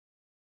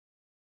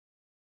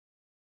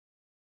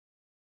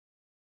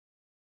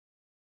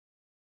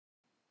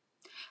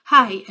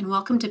Hi, and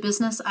welcome to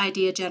Business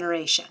Idea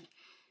Generation.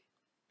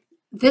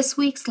 This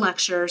week's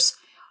lectures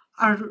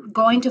are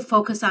going to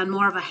focus on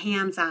more of a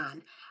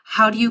hands-on.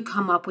 How do you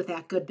come up with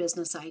that good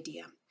business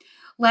idea?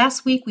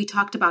 Last week, we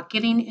talked about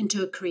getting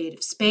into a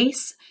creative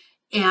space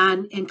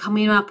and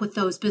coming up with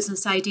those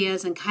business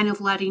ideas and kind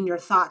of letting your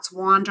thoughts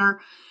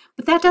wander.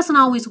 But that doesn't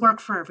always work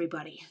for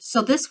everybody.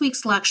 So this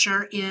week's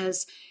lecture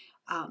is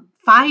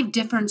 5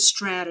 different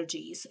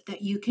strategies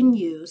that you can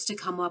use to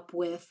come up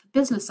with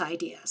business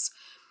ideas.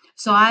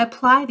 So I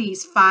apply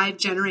these 5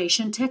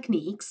 generation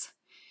techniques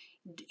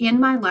in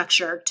my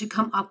lecture to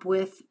come up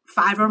with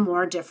 5 or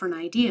more different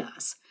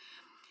ideas.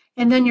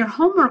 And then your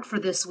homework for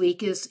this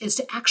week is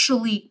to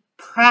actually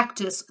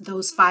practice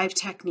those 5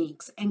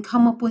 techniques and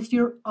come up with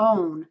your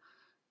own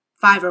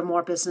 5 or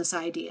more business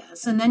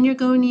ideas. And then you're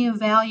going to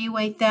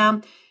evaluate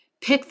them,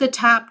 pick the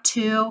top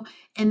 2,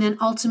 and then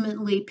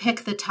ultimately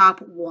pick the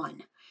top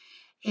 1.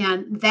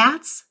 And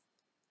that's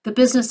the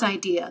business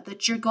idea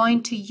that you're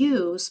going to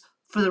use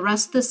for the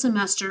rest of the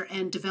semester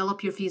and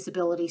develop your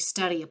feasibility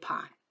study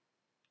upon.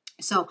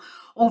 So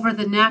over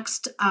the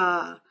next,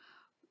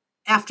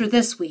 after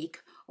this week,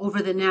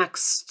 over the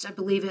next, I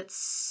believe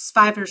it's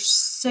 5 or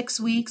 6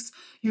 weeks,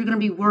 you're going to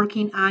be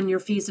working on your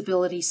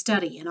feasibility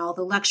study, and all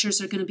the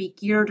lectures are going to be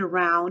geared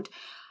around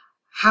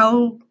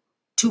how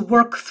to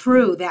work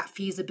through that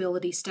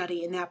feasibility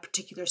study in that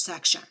particular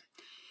section.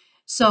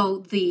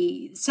 So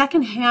the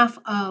second half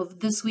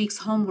of this week's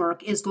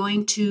homework is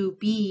going to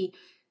be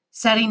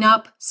setting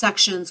up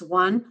sections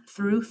 1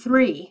 through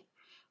 3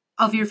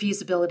 of your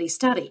feasibility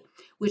study,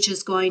 which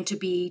is going to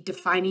be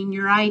defining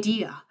your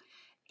idea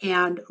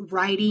and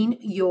writing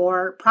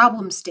your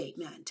problem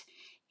statement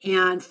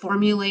and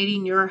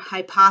formulating your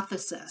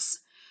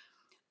hypothesis.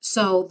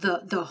 So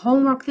the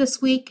homework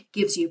this week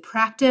gives you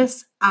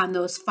practice on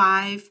those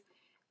 5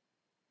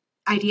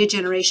 idea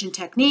generation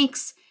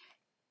techniques,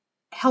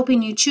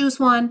 helping you choose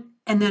one,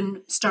 and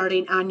then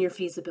starting on your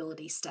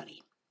feasibility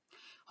study.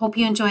 Hope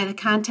you enjoy the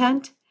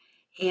content,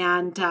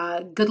 and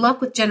good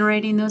luck with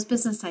generating those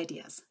business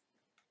ideas.